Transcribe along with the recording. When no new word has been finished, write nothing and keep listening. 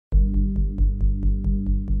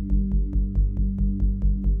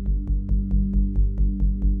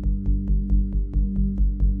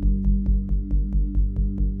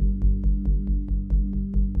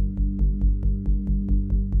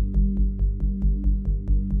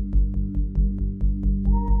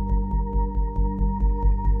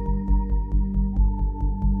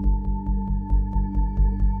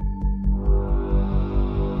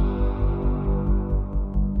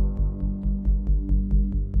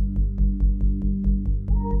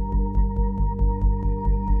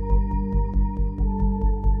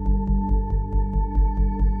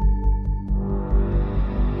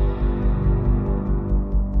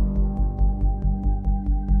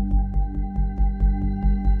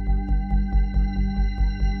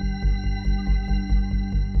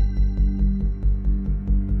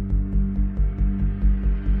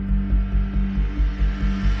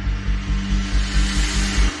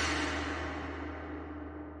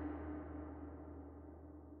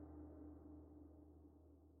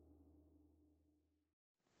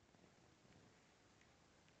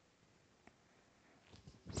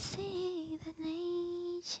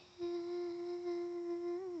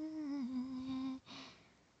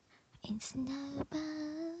It's not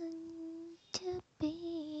bound to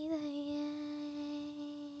be the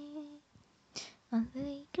end.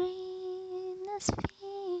 Only green as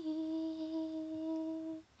fear.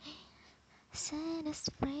 Sad as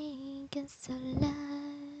fragrance of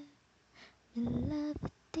love. The love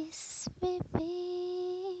of this baby.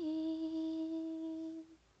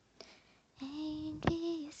 Ain't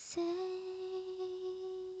we safe?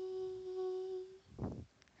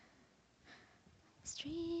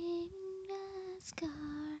 Streaming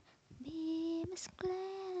scar, beam is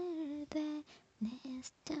clear. The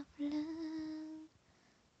nest of love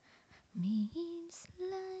means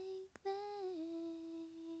like that.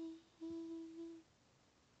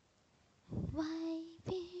 Why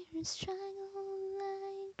fear struggle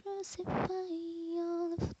like crucify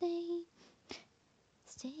all of them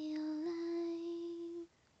still alive?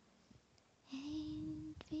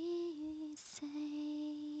 Ain't we safe?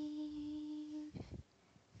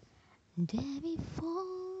 There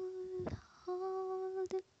before all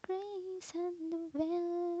the grace and the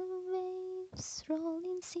waves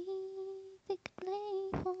rolling sea, the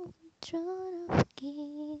clay on the throne of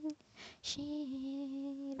King.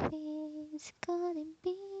 She is God in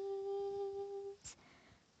peace,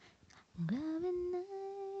 glowing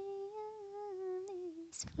iron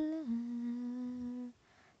is flood,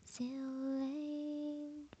 still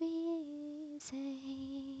ain't we safe.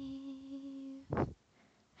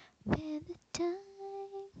 When the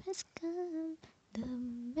time has come, the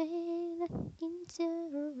man into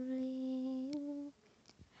real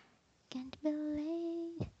can't be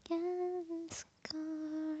laid, can't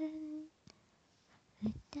scorn.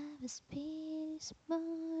 Let our spirits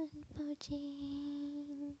born for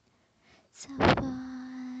Jean. So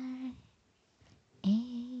far,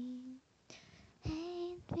 ain't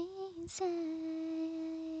been safe.